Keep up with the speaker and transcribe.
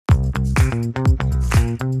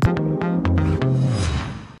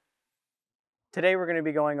Today we're going to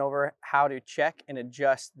be going over how to check and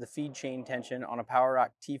adjust the feed chain tension on a PowerROC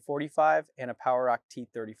T45 and a PowerROC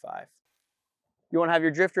T35. You want to have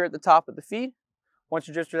your drifter at the top of the feed. Once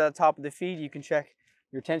your drifter is at the top of the feed, you can check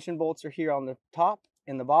your tension bolts are here on the top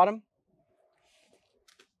and the bottom.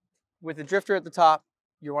 With the drifter at the top,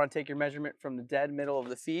 you want to take your measurement from the dead middle of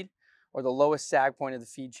the feed or the lowest sag point of the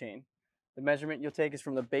feed chain. The measurement you'll take is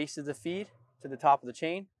from the base of the feed to the top of the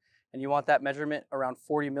chain, and you want that measurement around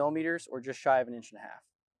 40 millimeters or just shy of 1.5 inches.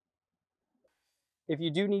 If you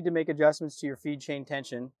do need to make adjustments to your feed chain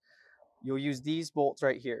tension, you'll use these bolts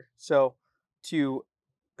right here. So to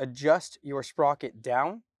adjust your sprocket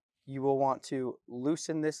down, you will want to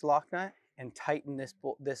loosen this lock nut and tighten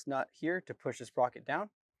this nut here to push the sprocket down.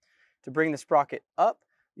 To bring the sprocket up,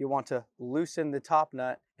 you want to loosen the top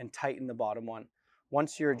nut and tighten the bottom one.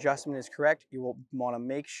 Once your adjustment is correct, you will want to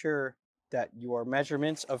make sure that your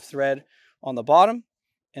measurements of thread on the bottom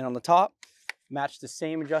and on the top match the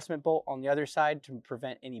same adjustment bolt on the other side to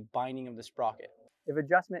prevent any binding of the sprocket. If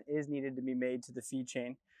adjustment is needed to be made to the feed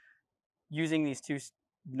chain, using these two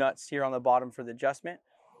nuts here on the bottom for the adjustment,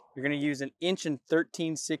 you're going to use an 1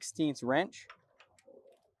 13/16 wrench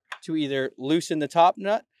to either loosen the top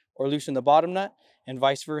nut or loosen the bottom nut, and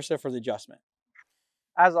vice versa for the adjustment.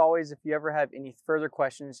 As always, if you ever have any further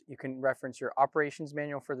questions, you can reference your operations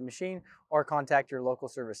manual for the machine or contact your local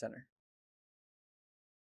service center.